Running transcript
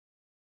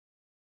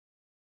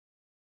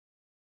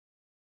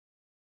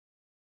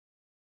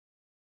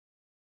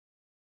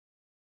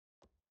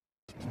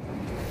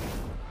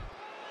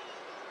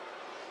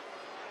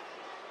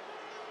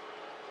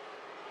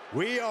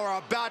We are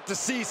about to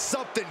see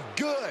something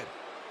good.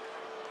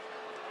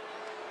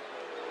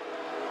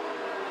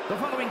 The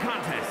following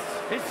contest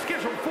is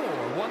scheduled for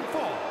one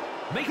fall.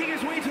 Making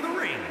his way to the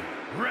ring,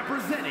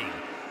 representing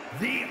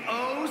the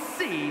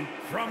OC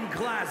from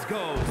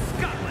Glasgow,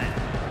 Scotland,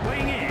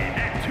 weighing in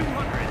at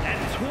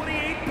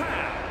 228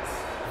 pounds,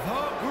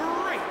 the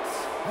Great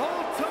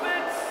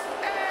Ultimate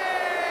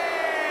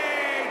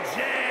AJ!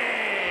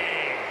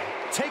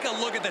 Take a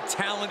look at the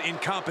talent in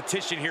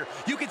competition here.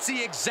 You can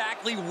see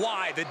exactly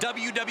why the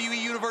WWE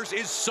Universe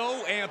is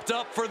so amped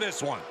up for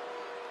this one.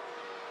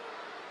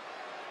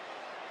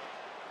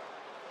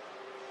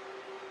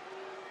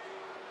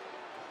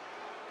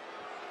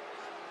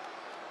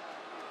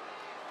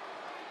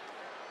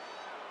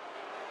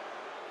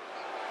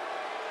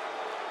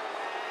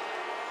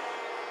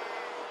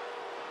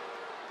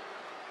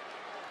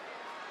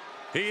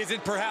 He is in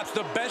perhaps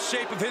the best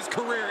shape of his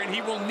career, and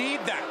he will need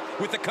that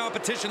with the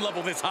competition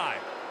level this high.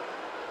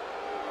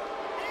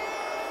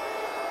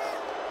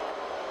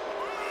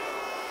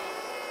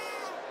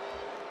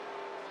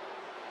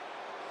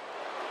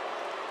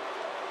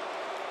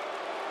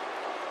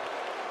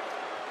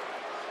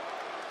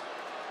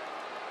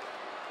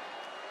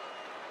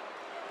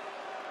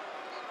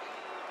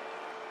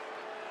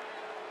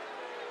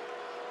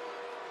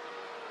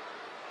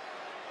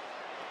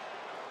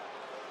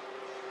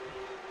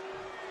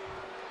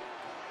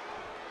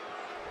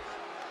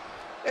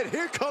 And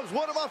here comes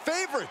one of my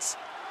favorites.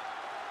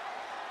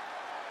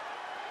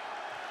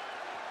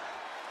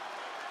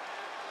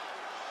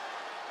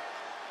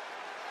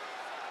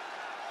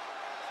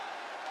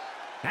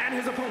 And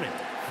his opponent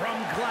from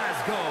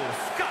Glasgow,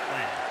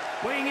 Scotland,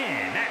 weighing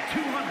in at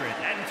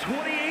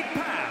 228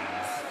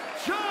 pounds,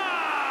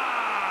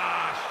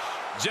 Josh!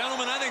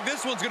 Gentlemen, I think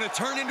this one's going to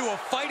turn into a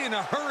fight in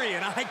a hurry,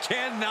 and I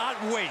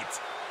cannot wait.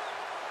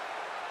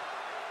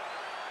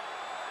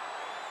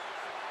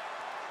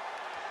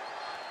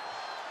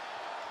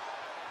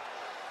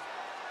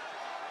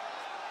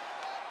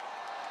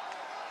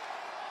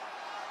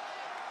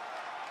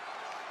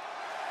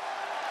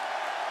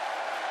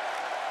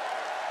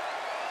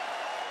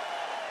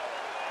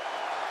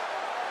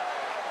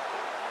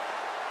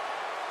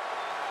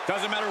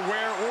 Doesn't matter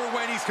where or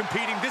when he's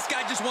competing, this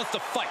guy just wants to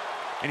fight,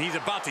 and he's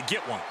about to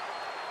get one.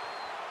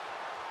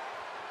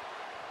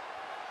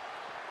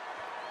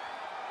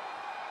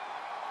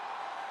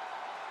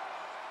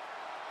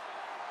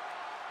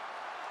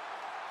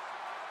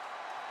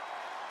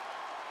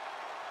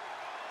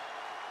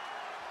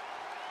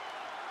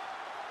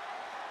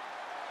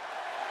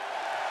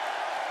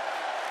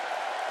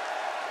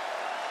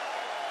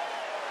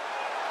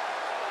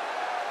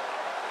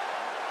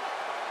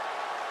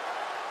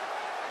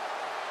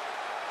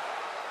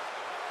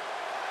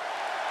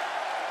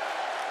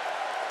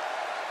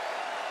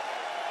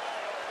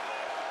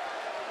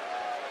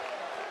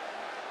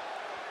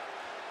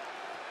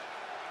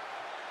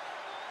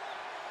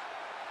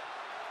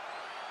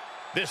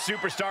 This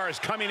superstar is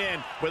coming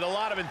in with a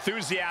lot of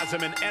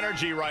enthusiasm and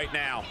energy right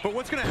now. But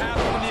what's going to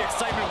happen when the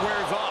excitement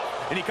wears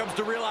off and he comes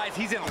to realize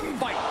he's in a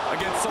fight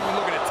against someone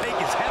looking to take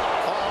his head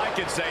off? All I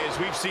can say is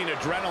we've seen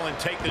adrenaline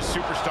take this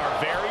superstar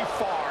very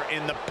far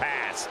in the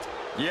past.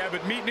 Yeah,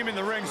 but meeting him in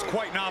the ring's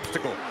quite an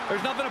obstacle.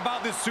 There's nothing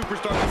about this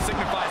superstar that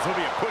signifies he'll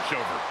be a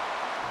pushover.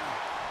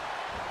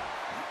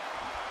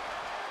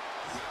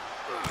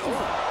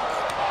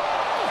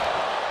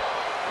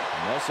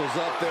 Muscles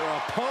up their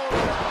opponent.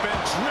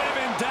 Been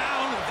driven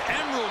down with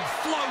Emerald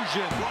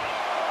Flosion.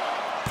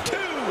 2, a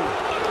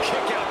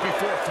kick out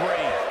before 3.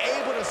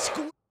 Able to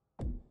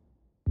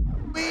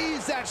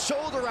squeeze that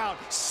shoulder out.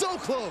 So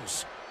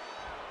close.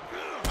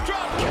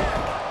 Drop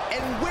kick.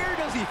 And where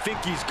does he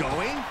think he's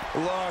going?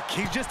 Look,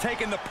 he's just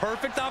taking the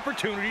perfect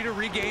opportunity to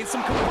regain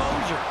some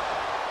composure.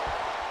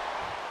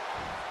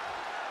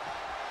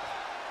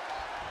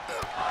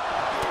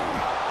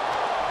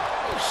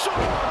 Short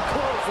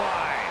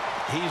clothesline.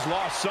 He's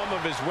lost some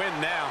of his wind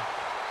now.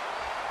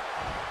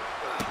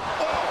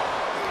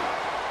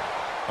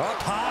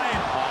 Up high.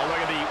 Oh, look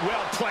at the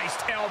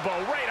well-placed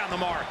elbow right on the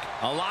mark.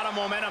 A lot of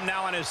momentum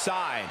now on his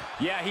side.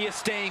 Yeah, he is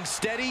staying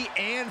steady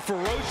and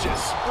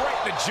ferocious.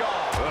 Right in the jaw.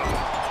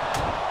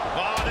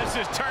 Oh, this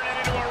is turning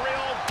into a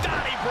real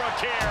Donnybrook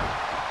here.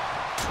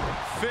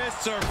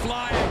 Fists are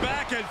flying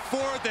back and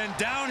forth, and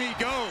down he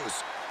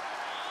goes.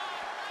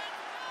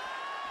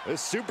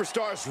 This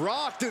superstar's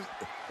rocked, and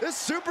this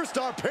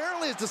superstar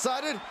apparently has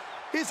decided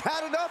he's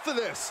had enough of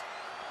this.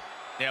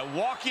 Yeah,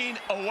 walking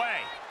away.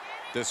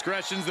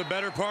 Discretion's the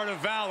better part of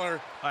valor.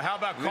 How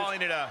about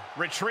calling it a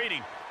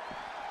retreating?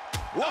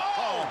 Whoa!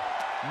 Oh,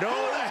 No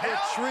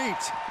retreat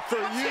for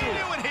What's you. he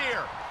doing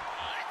here?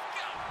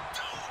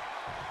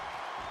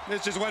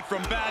 This just went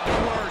from bad to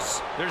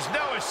worse. There's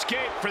no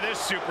escape for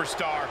this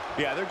superstar.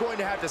 Yeah, they're going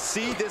to have to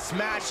see this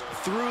match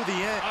through the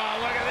end.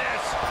 Oh, look at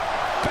this.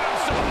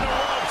 Bounce on the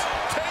ropes.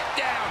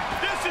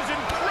 Takedown. This is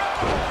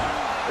incredible.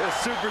 This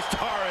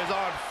superstar is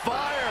on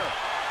fire.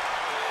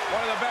 One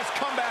of the best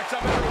comebacks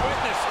I've ever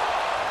witnessed.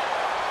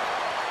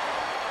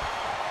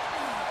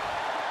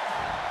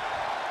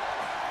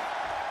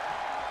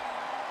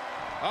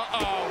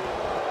 Uh-oh.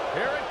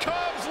 Here it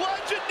comes,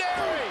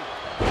 legendary!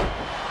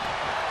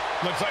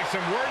 Looks like some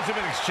words have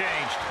been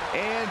exchanged.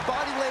 And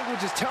body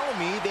language is telling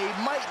me they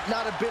might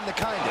not have been the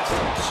kindest.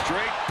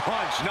 Straight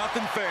punch,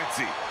 nothing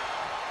fancy.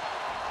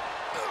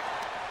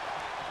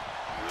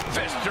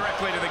 Fist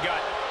directly to the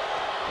gut.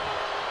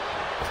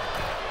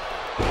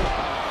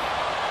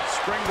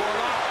 Springboard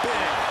up,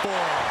 big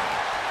forearm.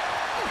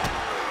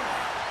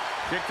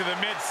 Kick to the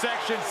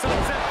midsection,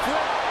 sunset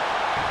flip.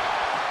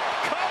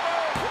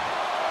 Cover!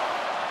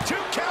 2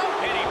 count,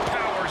 and he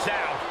powers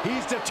out.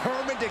 He's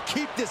determined to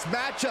keep this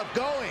matchup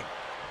going.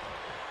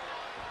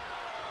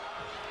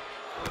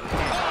 Oh,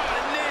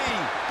 a knee.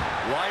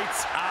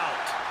 Lights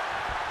out.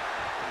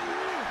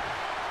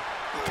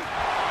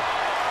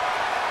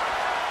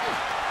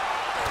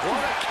 What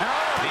a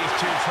counter. These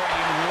two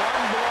trading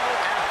one blow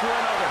after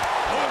another.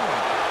 Boom.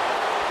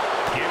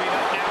 Giving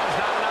up now is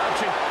not an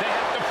option. They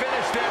have to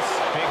finish this.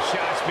 Big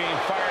shots being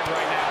fired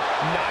right now.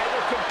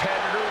 Neither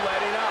competitor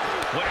letting up.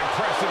 What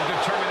impressive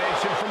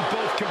determination from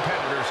both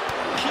competitors.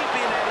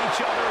 Keeping at each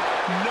other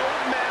no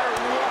matter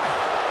what.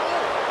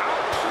 Oh,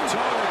 ouch. Toe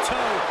to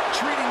toe,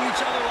 treating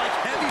each other like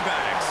heavy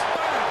bags.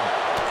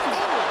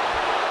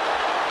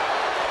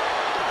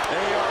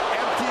 They are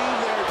emptying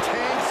their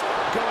tanks,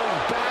 going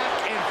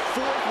back and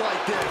forth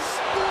like this.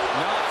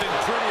 Nothing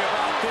pretty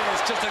about this,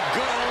 just a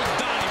good old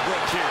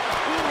Donnybrook here.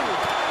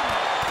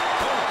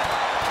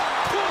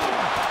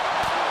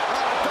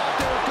 I thought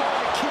they were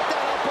going to keep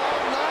that up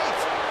all night.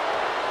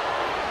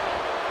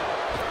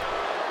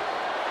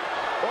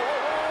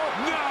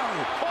 No!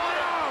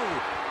 No!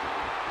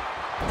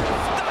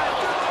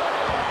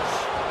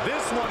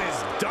 This one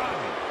is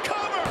done.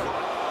 Cover!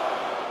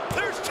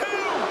 There's 2!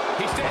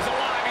 He stays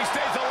alive, he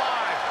stays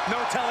alive. No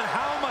telling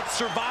how much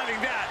surviving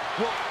that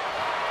will...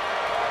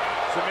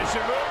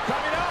 Submission move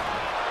coming up.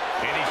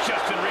 And he's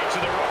just in reach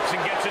of the ropes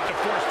and gets it to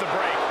force the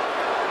break.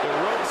 The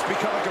ropes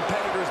become a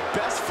competitor's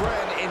best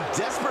friend in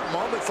desperate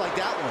moments like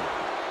that one.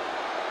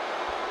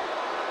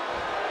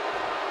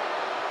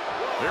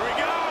 Here we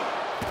go.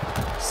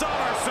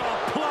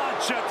 Somersault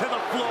plancha to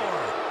the floor.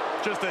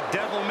 Just a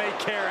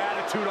devil-may-care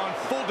attitude on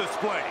full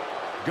display.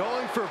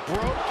 Going for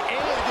broke,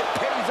 and it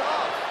pays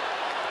off.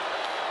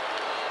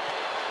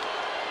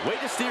 Way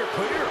to steer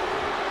clear.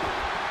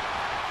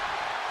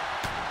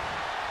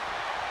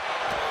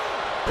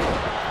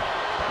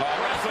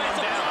 Wrestling him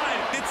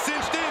down. It's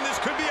cinched in. This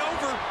could be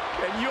over.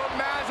 Can you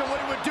imagine what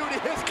it would do to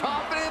his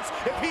confidence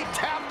if he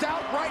tapped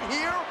out right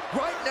here,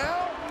 right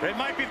now? It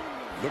might be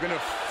looking to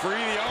free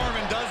the arm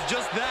and does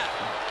just that.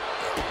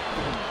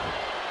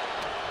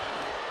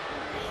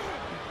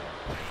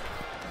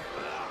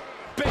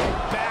 Big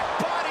back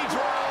body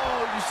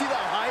draw. You see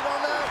that height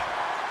on that?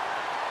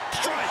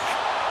 Strike.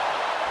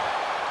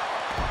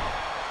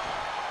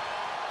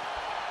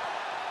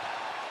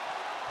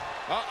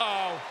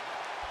 Uh-oh.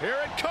 Here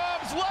it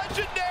comes,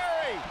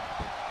 legendary!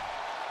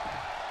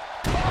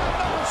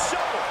 Another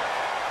shovel!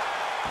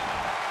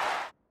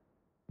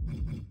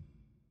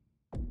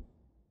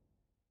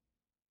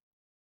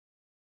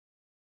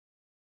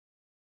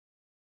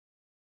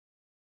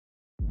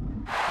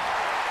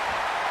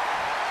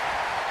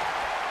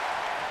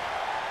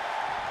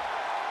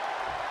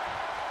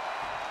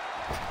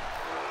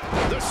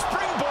 The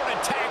springboard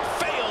attack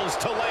fails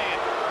to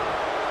land.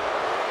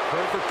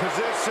 Perfect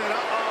position.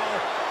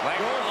 Leg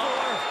lock.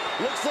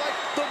 Looks like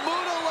the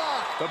Muda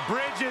lock. The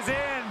bridge is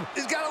in.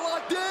 He's got it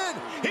locked in.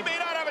 He may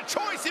not have a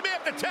choice. He may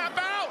have to tap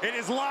out. It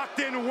is locked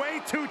in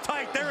way too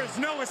tight. There is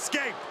no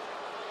escape.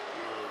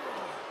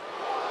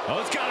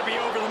 Oh, it's got to be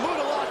over. The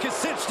Muda lock is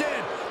cinched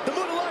in. The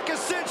Muda lock is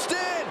cinched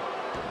in.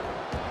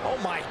 Oh,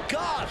 my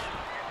God.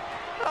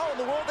 How in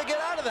the world did they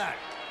get out of that?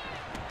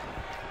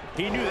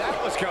 He knew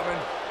that was coming.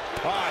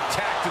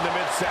 Attacked in the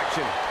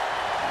midsection.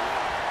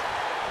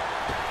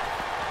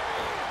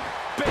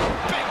 Big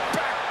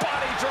back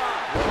body drop.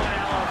 What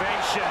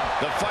elevation.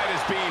 The fight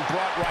is being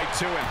brought right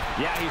to him.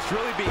 Yeah, he's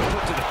really being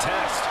put to the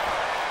test.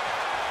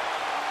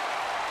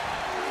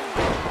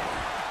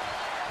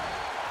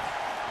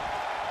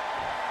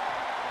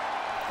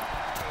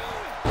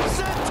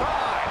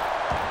 Sentai.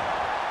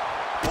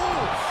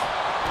 Oof.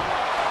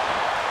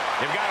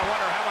 You've got to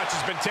wonder how much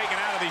has been taken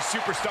out of these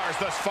superstars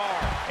thus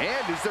far.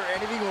 And is there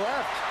anything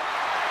left?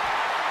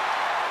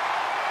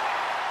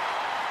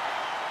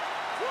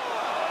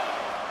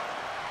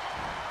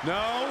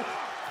 No.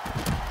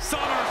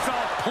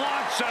 Somersault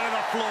plancha to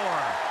the floor.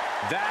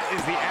 That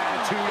is the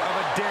attitude of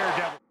a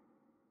daredevil.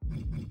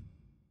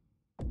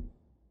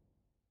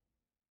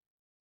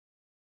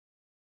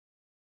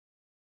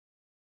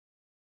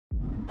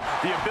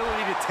 The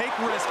ability to take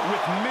risk with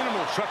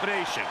minimal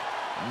trepidation.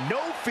 No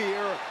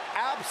fear,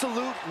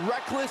 absolute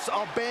reckless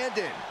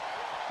abandon.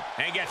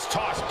 And gets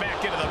tossed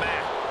back into the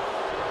mat.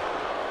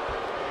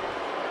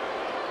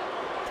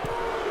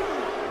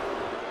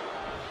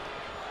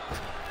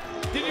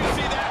 Did you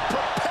see that?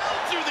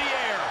 Propelled through the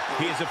air.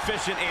 He is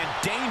efficient and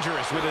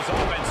dangerous with his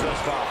offense thus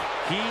far.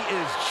 He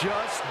is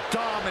just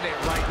dominant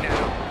right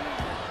now.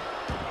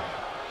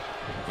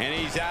 And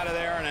he's out of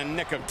there in a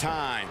nick of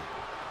time.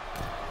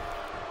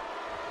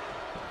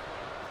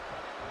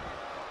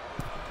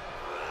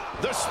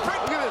 The spring.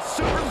 Look at this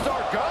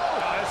superstar go.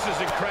 Oh, this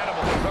is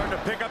incredible. Starting to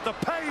pick up the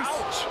pace.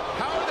 Ouch!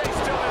 How are they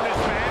still in this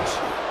match?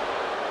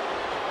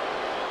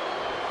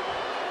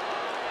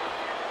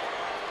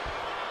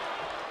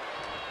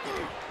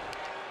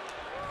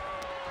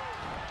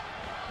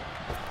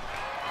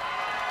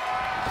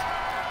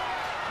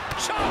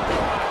 Chop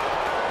block.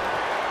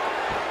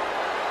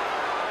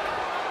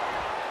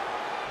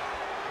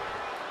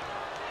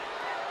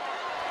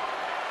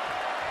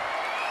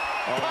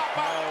 Oh,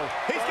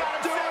 He's got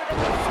to do it.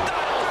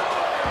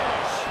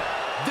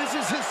 This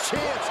is his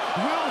chance.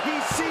 Will he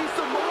seize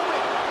the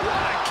moment?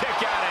 what a kick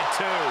out at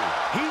 2.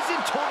 He's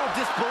in total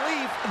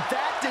disbelief.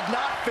 That did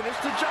not finish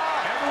the job.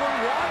 Everyone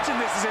watching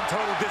this is in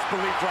total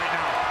disbelief right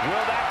now.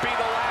 Will that be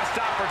the last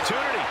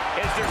opportunity?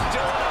 Is there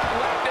still enough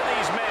left in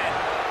these men?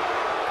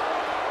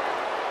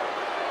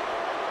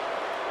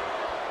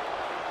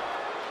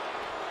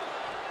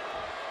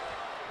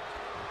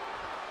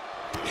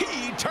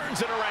 He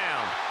turns it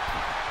around.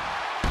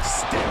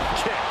 Stiff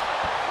kick.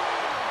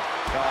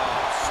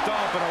 Oh,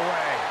 stomping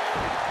away.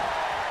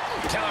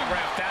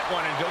 Telegraphed that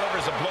one and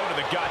delivers a blow to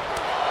the gut.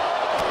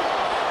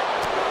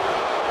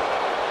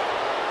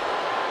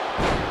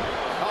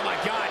 Oh, my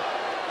God.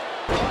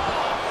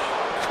 Oh,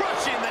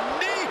 crushing the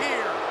knee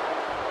here.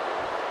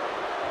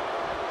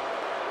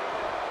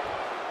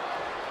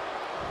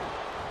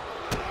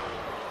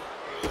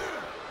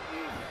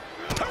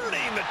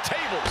 Turning the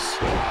tables.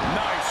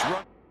 Nice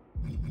run.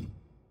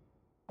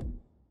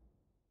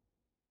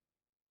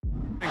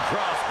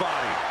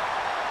 Crossbody.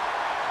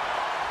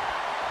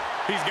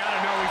 He's got to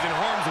know he's in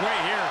harm's way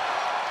here.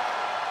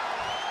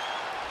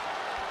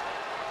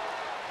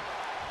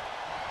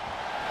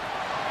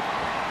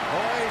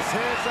 Hoists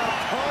his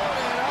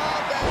opponent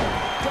up and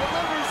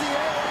delivers the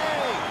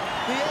AWA.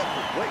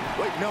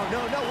 Wait, no.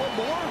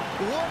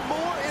 One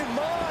more in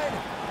mind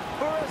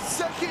for a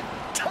second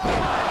time.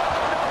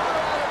 Another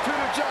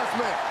attitude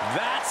adjustment.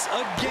 That's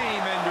a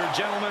game ender,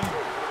 gentlemen.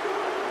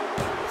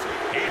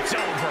 It's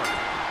over.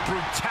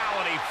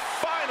 Brutality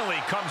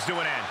finally comes to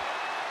an end.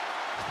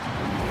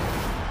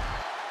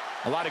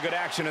 A lot of good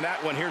action in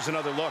that one. Here's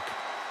another look.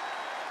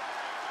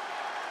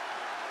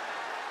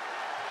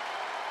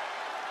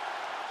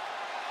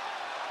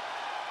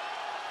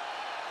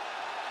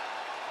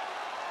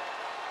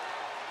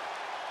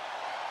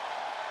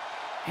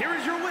 Here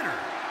is your winner,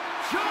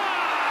 Josh!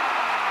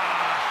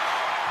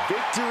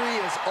 Victory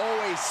is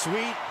always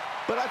sweet,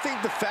 but I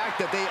think the fact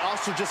that they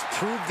also just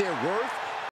proved their worth